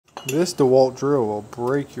This DeWalt drill will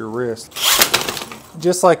break your wrist.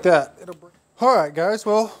 Just like that. All right, guys.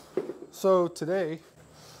 Well, so today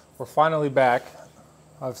we're finally back.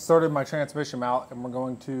 I've started my transmission mount and we're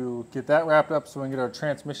going to get that wrapped up so we can get our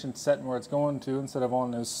transmission setting where it's going to instead of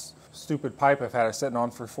on this stupid pipe I've had it sitting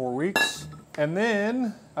on for 4 weeks. And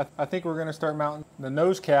then I think we're going to start mounting the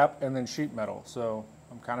nose cap and then sheet metal. So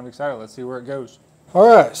I'm kind of excited. Let's see where it goes. All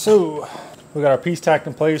right, so we got our piece tacked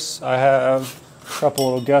in place. I have a couple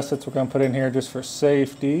little gussets we're going to put in here just for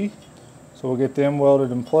safety. So we'll get them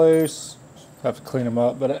welded in place. Have to clean them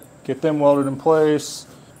up, but get them welded in place.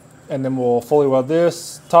 And then we'll fully weld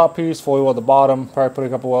this top piece, fully weld the bottom, probably put a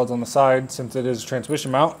couple welds on the side since it is a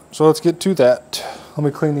transmission mount. So let's get to that. Let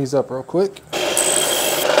me clean these up real quick.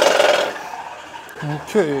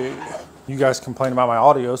 Okay. You guys complained about my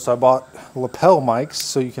audio, so I bought lapel mics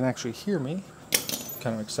so you can actually hear me.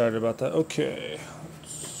 Kind of excited about that. Okay.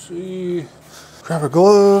 Let's see. Grab a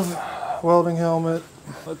glove, welding helmet.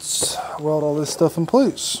 Let's weld all this stuff in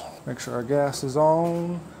place. Make sure our gas is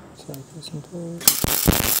on. Tack this in place.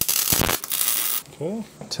 Okay,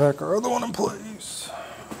 tack our other one in place.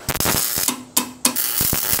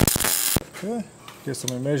 Okay, guess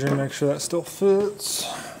let me measure and make sure that still fits.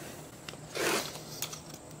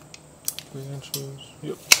 3 inches.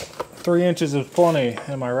 Yep. 3 inches is plenty,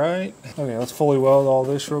 am I right? Okay, let's fully weld all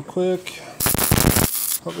this real quick.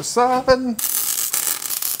 Put the side.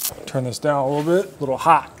 Turn this down a little bit,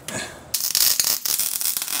 hot.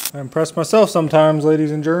 I impress myself sometimes,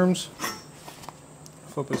 ladies and germs.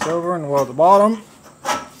 Flip this over and weld the bottom.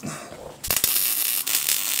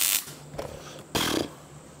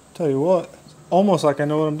 Tell you what, it's almost like I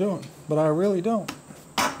know what I'm doing, but I really don't.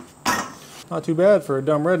 Not too bad for a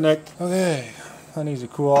dumb redneck. Okay, that needs to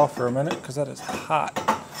cool off for a minute because that is hot.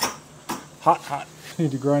 Hot.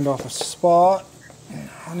 Need to grind off a spot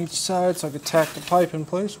on each side so I can tack the pipe in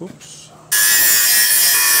place. Whoops.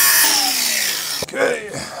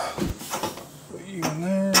 Okay. Put you in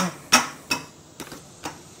there.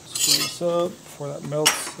 Screw this up before that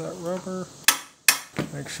melts that rubber.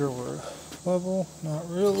 Make sure we're level. Not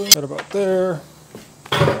really. Right about there.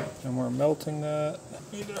 And we're melting that.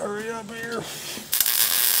 Need to hurry up here.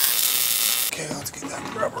 Okay, let's get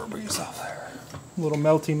that rubber piece off there. A little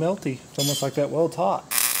melty. It's almost like that weld's hot.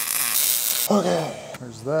 Okay,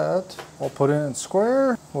 there's that. I'll put it in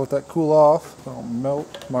square. Let that cool off. I'll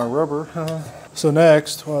melt my rubber. So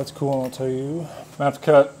next, well, that's cool, and I'll tell you. I'm gonna have to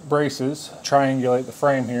cut braces, triangulate the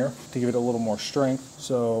frame here to give it a little more strength.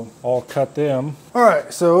 So I'll cut them. All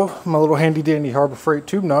right, so my little handy dandy Harbor Freight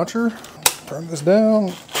tube notcher. Turn this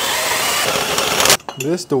down.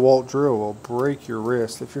 This DeWalt drill will break your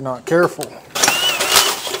wrist if you're not careful.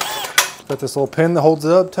 Got this little pin that holds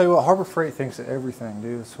it up. Tell you what, Harbor Freight thinks of everything,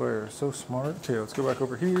 dude. I swear, so smart. Okay, let's go back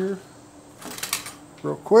over here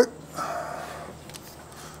real quick.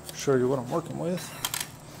 Show you what I'm working with.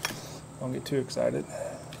 Don't get too excited.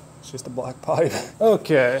 It's just a black pipe.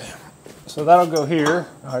 Okay, so that'll go here.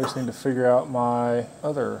 I just need to figure out my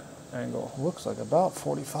other angle. Looks like about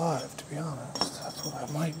 45, to be honest. That's what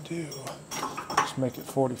I might do. Just make it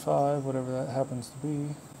 45, whatever that happens to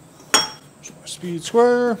be. There's my speed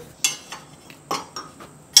square.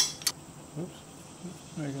 Oops.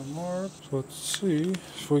 Make a mark. So let's see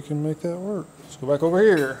if we can make that work. Let's go back over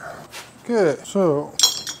here. Okay, so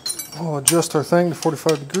we'll adjust our thing to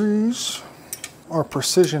 45 degrees. Our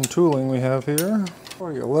precision tooling we have here.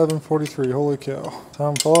 11:43, holy cow.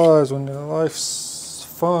 Time flies when your life's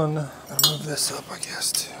fun. Gotta move this up, I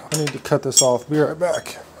guess, too. I need to cut this off. Be right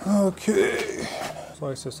back. Okay.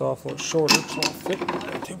 Slice this off a little shorter so it'll fit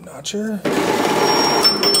my tube notcher.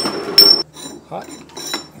 Hot.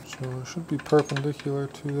 So it should be perpendicular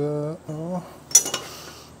to that. Oh.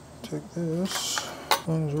 Take this. As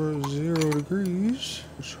long as we're at 0 degrees,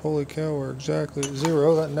 which holy cow, we're exactly at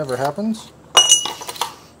 0. That never happens.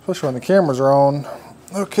 Especially when the cameras are on.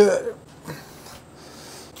 Okay.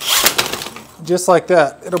 Just like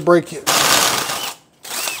that, it'll break it.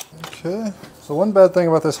 Okay. So one bad thing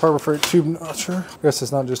about this Harbor Freight tube notcher, I guess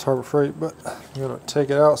it's not just Harbor Freight, but you gotta take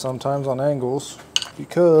it out sometimes on angles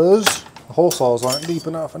because the hole saws aren't deep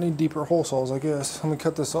enough. I need deeper hole saws, I guess. Let me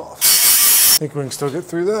cut this off. I think we can still get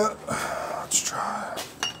through that. Let's try.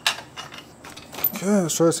 Okay,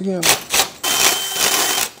 let's try this again.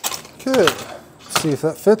 Okay, let's see if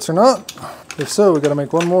that fits or not. If so, we gotta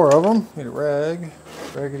make one more of them. Need a rag.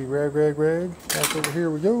 Raggedy rag. Back over here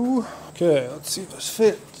we go. Okay, let's see if this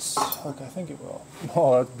fits. Like I think it will.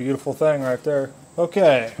 Oh, that's a beautiful thing right there.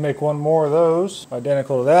 Okay, make one more of those,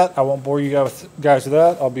 identical to that. I won't bore you guys with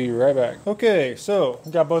that. I'll be right back. Okay, so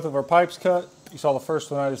we got both of our pipes cut. You saw the first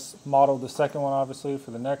one, I just modeled the second one obviously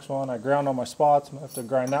for the next one. I ground on my spots. I'm gonna have to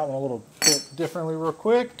grind that one a little bit differently real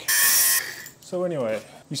quick. So anyway,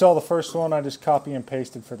 you saw the first one, I just copy and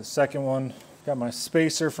pasted for the second one. Got my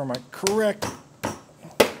spacer for my correct,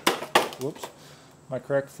 my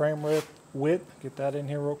correct frame width. Get that in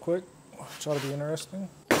here real quick, which ought to be interesting.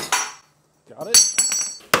 Got it.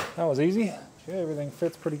 That was easy. Okay, everything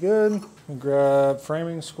fits pretty good. We grab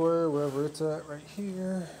framing square, wherever it's at, right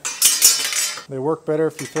here. They work better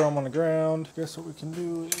if you throw them on the ground. Guess what we can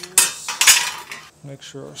do is make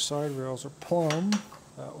sure our side rails are plumb.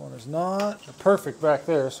 That one is not. They're perfect back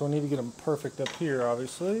there, so we need to get them perfect up here,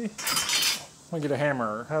 obviously. I'm gonna get a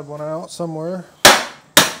hammer. Have one out somewhere.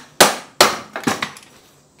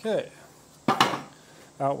 Okay.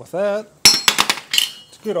 Out with that.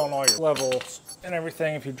 It's good on all your levels and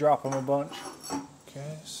everything if you drop them a bunch.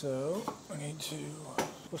 Okay, so I need to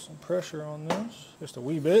put some pressure on this, just a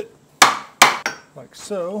wee bit, like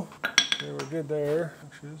so. Okay, we're good there.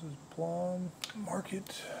 Make sure this is plumb. Mark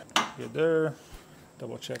it. Good there.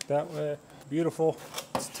 Double check that way. Beautiful.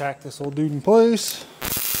 Let's tack this old dude in place.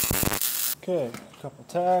 Okay, a couple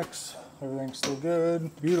tacks. Everything's still good.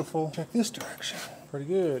 Beautiful. Check this direction. Pretty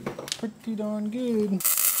good. Pretty darn good.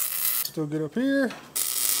 Still good up here.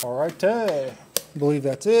 All right, I believe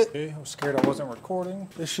that's it. Okay, I was scared I wasn't recording.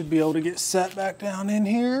 This should be able to get set back down in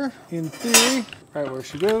here, in theory, right where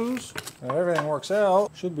she goes. Now everything works out.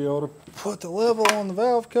 Should be able to put the level on the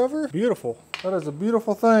valve cover. Beautiful. That is a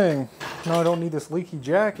beautiful thing. Now I don't need this leaky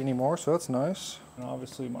jack anymore, so that's nice. And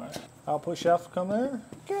obviously my output shaft will come there.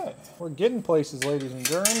 Okay, we're getting places, ladies and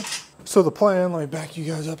gentlemen. So the plan, let me back you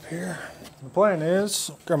guys up here. The plan is,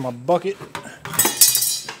 grab my bucket.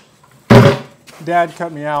 Dad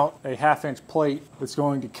cut me out a 1/2-inch plate that's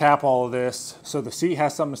going to cap all of this so the seat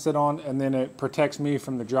has something to sit on, and then it protects me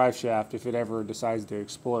from the drive shaft if it ever decides to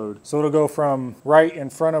explode. So it'll go from right in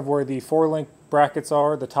front of where the 4-link brackets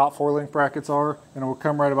are, the top 4-link brackets are, and it will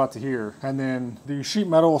come right about to here. And then the sheet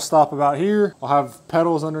metal will stop about here. I'll have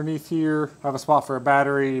pedals underneath here. I have a spot for a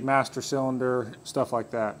battery, master cylinder, stuff like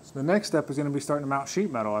that. So the next step is going to be starting to mount sheet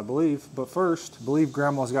metal, I believe. But first, I believe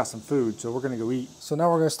Grandma's got some food, so we're going to go eat. So now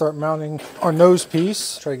we're going to start mounting our nose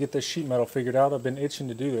piece. Try to get this sheet metal figured out. I've been itching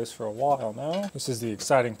to do this for a while now. This is the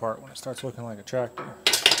exciting part when it starts looking like a tractor.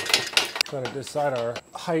 Try to decide our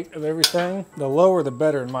height of everything. The lower the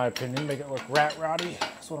better in my opinion. Make it look rat rotty.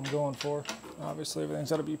 That's what I'm going for. Obviously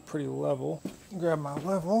everything's got to be pretty level. Grab my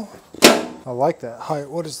level. I like that height.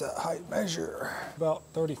 What does that height measure? About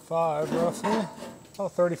 35 roughly.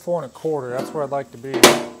 About 34 1/4. That's where I'd like to be.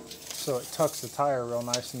 So it tucks the tire real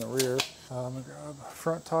nice in the rear. I'm gonna grab a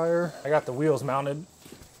front tire. I got the wheels mounted.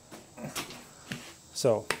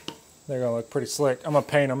 So they're gonna look pretty slick. I'm gonna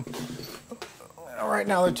paint them. Right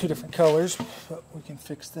now they're 2 different colors, but we can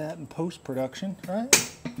fix that in post-production,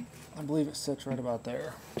 right? I believe it sits right about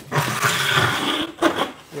there.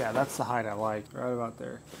 Yeah, that's the height I like, right about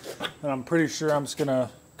there. And I'm pretty sure I'm just gonna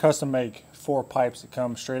custom make 4 pipes that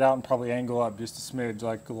come straight out and probably angle up just a smidge,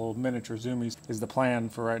 like a little miniature zoomies is the plan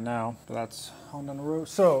for right now. But that's on down the road.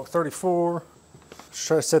 So 34. Let's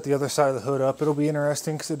try to set the other side of the hood up. It'll be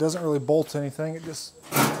interesting because it doesn't really bolt to anything. It just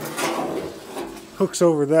hooks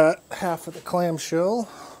over that half of the clamshell,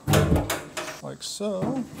 like so.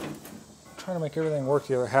 I'm trying to make everything work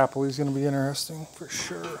together happily is going to be interesting for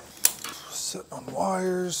sure. Sitting on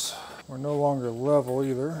wires. We're no longer level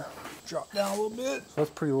either. Drop down a little bit. So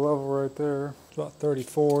that's pretty level right there. It's about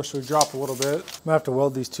 34, so we drop a little bit. I'm gonna have to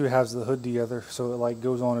weld these 2 halves of the hood together so it like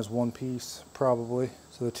goes on as one piece, probably.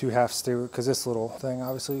 So the 2 halves stay with, because this little thing,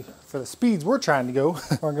 obviously, for the speeds we're trying to go,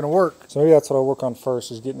 aren't gonna work. So maybe that's what I'll work on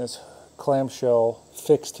first, is getting this clamshell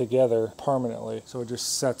fixed together permanently so it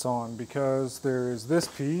just sets on, because there is this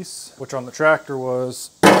piece which on the tractor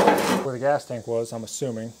was where the gas tank was, I'm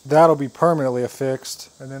assuming. That'll be permanently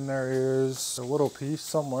affixed, and then there is a little piece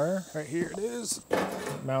somewhere right here. It is.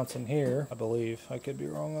 It mounts in here, I believe. I could be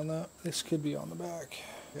wrong on that. This could be on the back.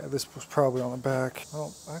 Yeah, this was probably on the back. I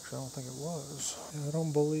don't think it was. Yeah, I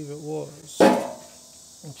don't believe it was.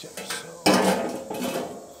 Okay, so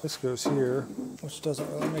this goes here, which doesn't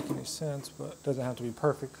really make any sense, but it doesn't have to be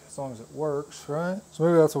perfect as long as it works, right? So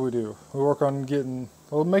maybe that's what we do. We work on getting,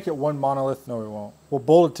 we'll make it one monolith. No, we won't. We'll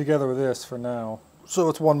bolt it together with this for now. So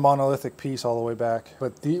it's one monolithic piece all the way back.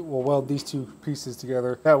 But we'll weld these 2 pieces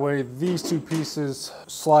together. That way these 2 pieces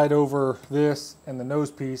slide over this and the nose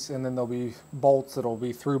piece, and then there'll be bolts that'll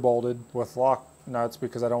be through bolted with lock nuts,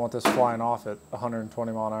 because I don't want this flying off at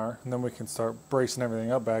 120 mile an hour. And then we can start bracing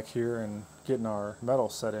everything up back here and getting our metal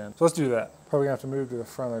set in. So let's do that. Probably gonna have to move to the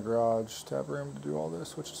front of the garage to have room to do all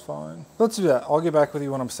this, which is fine. Let's do that. I'll get back with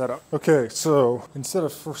you when I'm set up. Okay, so instead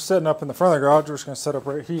of setting up in the front of the garage, we're just gonna set up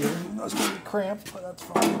right here. That's gonna be cramped, but that's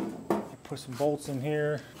fine. Put some bolts in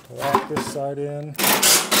here to lock this side in.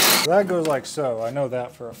 So that goes like so. I know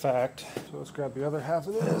that for a fact. So let's grab the other half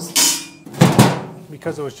of this.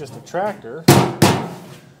 Because it was just a tractor,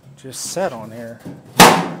 just set on here.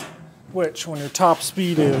 Which, when your top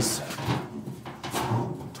speed is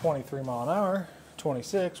 23 mile an hour,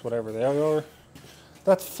 26, whatever they are,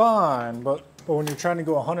 that's fine. But when you're trying to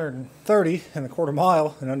go 130 in a quarter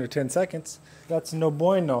mile in under 10 seconds, that's no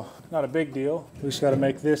bueno. Not a big deal. We just got to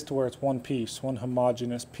make this to where it's one piece, one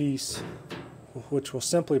homogeneous piece, which will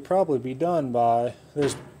simply probably be done by,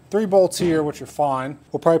 there's 3 bolts here, which are fine.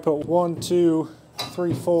 We'll probably put 1, 2,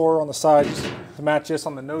 3, 4 on the sides to match this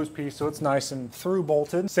on the nose piece, so it's nice and through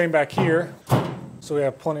bolted. Same back here, so we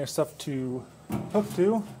have plenty of stuff to hook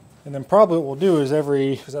to. And then probably what we'll do is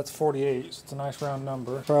because that's 48, so it's a nice round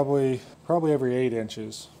number, probably every 8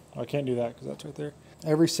 inches. I can't do that because that's right there.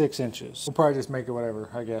 Every 6 inches. We'll probably just make it whatever,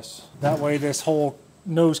 I guess. That way this whole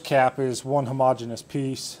nose cap is one homogeneous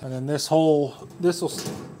piece, and then this will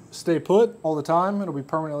stay put all the time. It'll be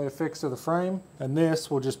permanently affixed to the frame, and this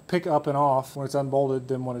will just pick up and off when it's unbolted.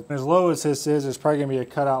 Then when it's as low as this is, there's probably gonna be a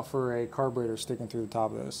cutout for a carburetor sticking through the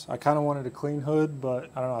top of this. I kind of wanted a clean hood, but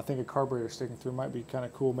I don't know, I think a carburetor sticking through might be kind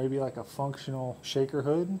of cool. Maybe like a functional shaker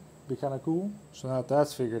hood be kind of cool. So now that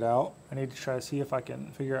that's figured out, I need to try to see if I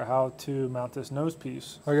can figure out how to mount this nose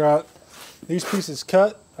piece. I got these pieces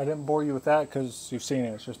cut. I didn't bore you with that because you've seen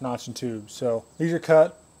it, it's just notch and tubes. So these are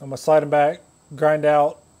cut. I'm gonna slide them back, grind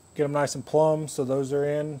out, get them nice and plumb so those are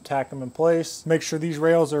in, tack them in place. Make sure these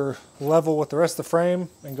rails are level with the rest of the frame,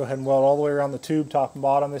 and go ahead and weld all the way around the tube, top and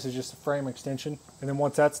bottom. This is just a frame extension. And then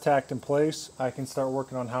once that's tacked in place, I can start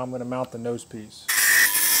working on how I'm gonna mount the nose piece.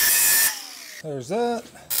 There's that.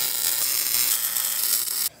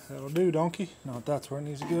 That'll do, donkey. Now that's where it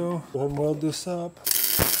needs to go. Go ahead and weld this up.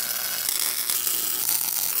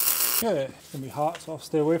 Okay, it's gonna be hot, so I'll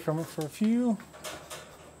stay away from it for a few.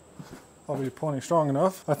 I'll be plenty strong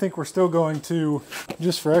enough. I think we're still going to,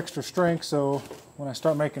 just for extra strength, so when I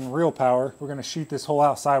start making real power, we're gonna sheet this whole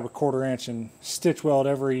outside with 1/4 inch and stitch weld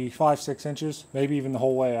every 5-6 inches, maybe even the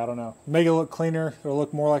whole way, I don't know. Make it look cleaner, it'll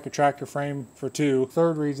look more like a tractor frame for 2.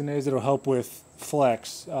 Third reason is it'll help with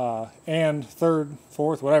flex, and third,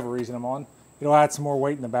 fourth, whatever reason I'm on, it'll add some more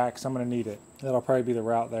weight in the back because I'm gonna need it. That'll probably be the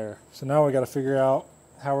route there. So now we gotta figure out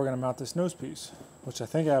how we're gonna mount this nose piece, which I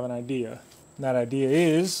think I have an idea. And that idea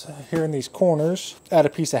is, here in these corners, add a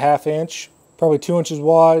piece of 1/2 inch, probably 2 inches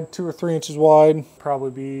wide, 2 or 3 inches wide,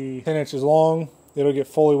 probably be 10 inches long. It'll get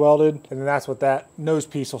fully welded, and then that's what that nose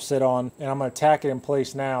piece will sit on. And I'm gonna tack it in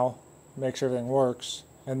place now, make sure everything works.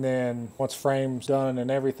 And then once frame's done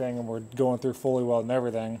and everything, and we're going through fully weld and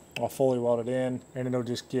everything, I'll fully weld it in, and it'll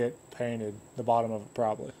just get painted, the bottom of it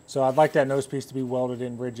probably. So I'd like that nose piece to be welded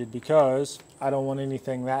in rigid because I don't want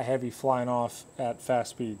anything that heavy flying off at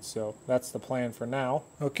fast speeds. So that's the plan for now.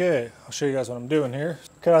 Okay, I'll show you guys what I'm doing here.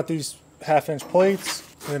 Cut out these 1/2 inch plates,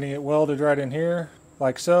 then get welded right in here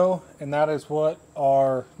like so, and that is what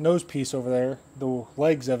our nose piece over there, the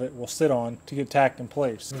legs of it, will sit on to get tacked in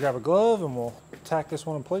place. Grab a glove and we'll tack this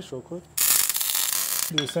one in place real quick.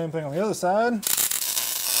 Do the same thing on the other side.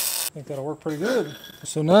 I think that'll work pretty good.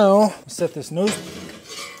 So now, set this nose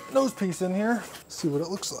piece in here, see what it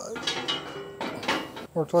looks like.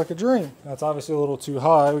 Worked like a dream. That's obviously a little too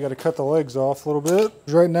high. We got to cut the legs off a little bit.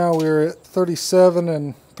 Right now we're at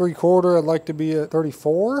 37 3/4. I'd like to be at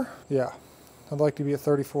 34. Yeah, I'd like to be at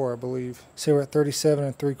 34, I believe. So we're at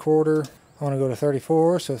 37 3/4. I want to go to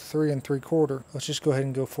 34, so 3 3/4. Let's just go ahead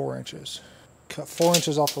and go 4 inches. Cut 4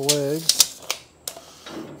 inches off the legs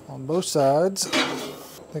on both sides.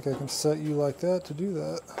 I think I can set you like that to do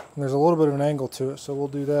that. And there's a little bit of an angle to it, so we'll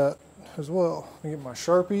do that as well. Let me get my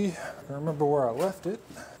Sharpie. I can remember where I left it.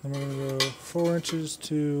 I'm gonna go 4 inches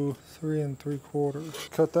to 3 3/4.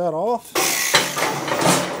 Cut that off.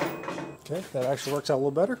 Okay, that actually works out a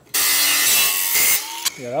little better.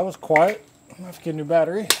 Yeah, that was quiet. I'm gonna have to get a new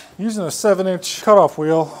battery. Using a 7-inch cutoff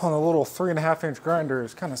wheel on a little 3.5 inch grinder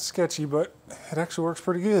is kind of sketchy, but it actually works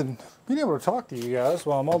pretty good. Being able to talk to you guys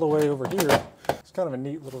while I'm all the way over here, it's kind of a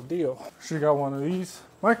neat little deal. Should've got one of these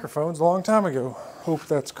microphones a long time ago. Hope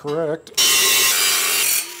that's correct.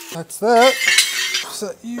 That's that.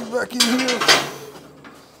 Set you back in here.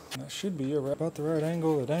 That should be about the right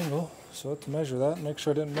angle to dangle. So I have to measure that and make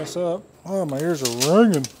sure I didn't mess up. Oh, my ears are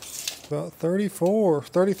ringing. About 34,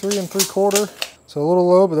 33 3/4. So a little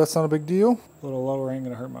low, but that's not a big deal. A little lower ain't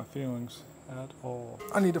gonna hurt my feelings at all.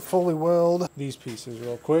 I need to fully weld these pieces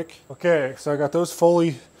real quick. Okay, so I got those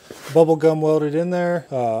fully bubble gum welded in there.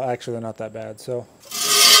 Actually, they're not that bad, so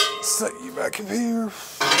set you back in here.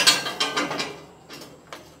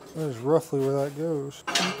 There's roughly where that goes.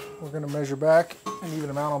 We're gonna measure back and even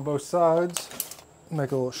them out on both sides.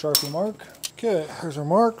 Make a little Sharpie mark. Okay, here's our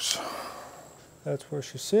marks. That's where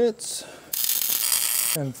she sits.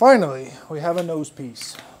 And finally, we have a nose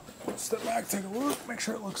piece. Step back, take a look, make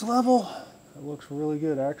sure it looks level. It looks really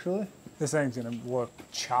good, actually. This thing's gonna look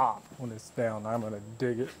chopped when it's down. I'm gonna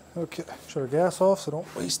dig it. Okay, shut our gas off so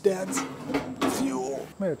don't waste Dad's fuel.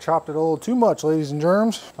 May have chopped it a little too much, ladies and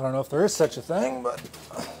germs. I don't know if there is such a thing, but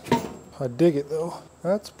I dig it though.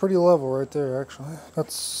 That's pretty level right there, actually.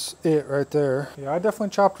 That's it right there. Yeah, I definitely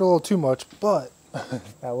chopped it a little too much, but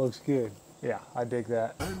that looks good. Yeah, I dig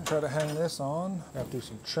that. Try to hang this on. I have to do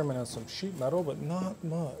some trimming on some sheet metal, but not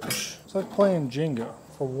much. It's like playing Jenga.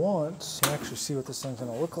 For once, you can actually see what this thing's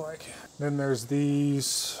gonna look like. Then there's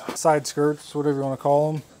these side skirts, whatever you wanna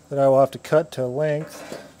call them, that I will have to cut to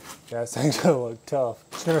length. Yeah, this thing's gonna look tough.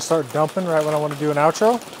 Just gonna start dumping right when I wanna do an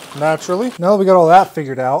outro, naturally. Now that we got all that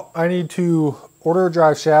figured out, I need to order a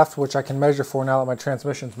drive shaft, which I can measure for now that my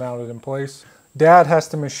transmission's mounted in place. Dad has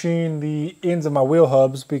to machine the ends of my wheel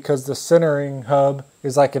hubs because the centering hub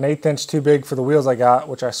is like an 1/8 inch too big for the wheels I got,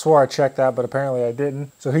 which I swore I checked that, but apparently I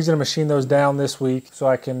didn't. So he's gonna machine those down this week so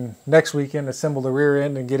I can next weekend assemble the rear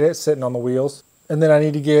end and get it sitting on the wheels. And then I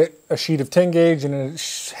need to get a sheet of 10 gauge and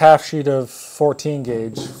a half sheet of 14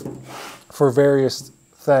 gauge for various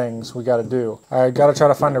things we got to do. I got to try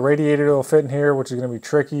to find a radiator that will fit in here, which is going to be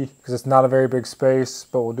tricky because it's not a very big space,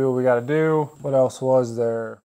 but we'll do what we got to do. What else was there?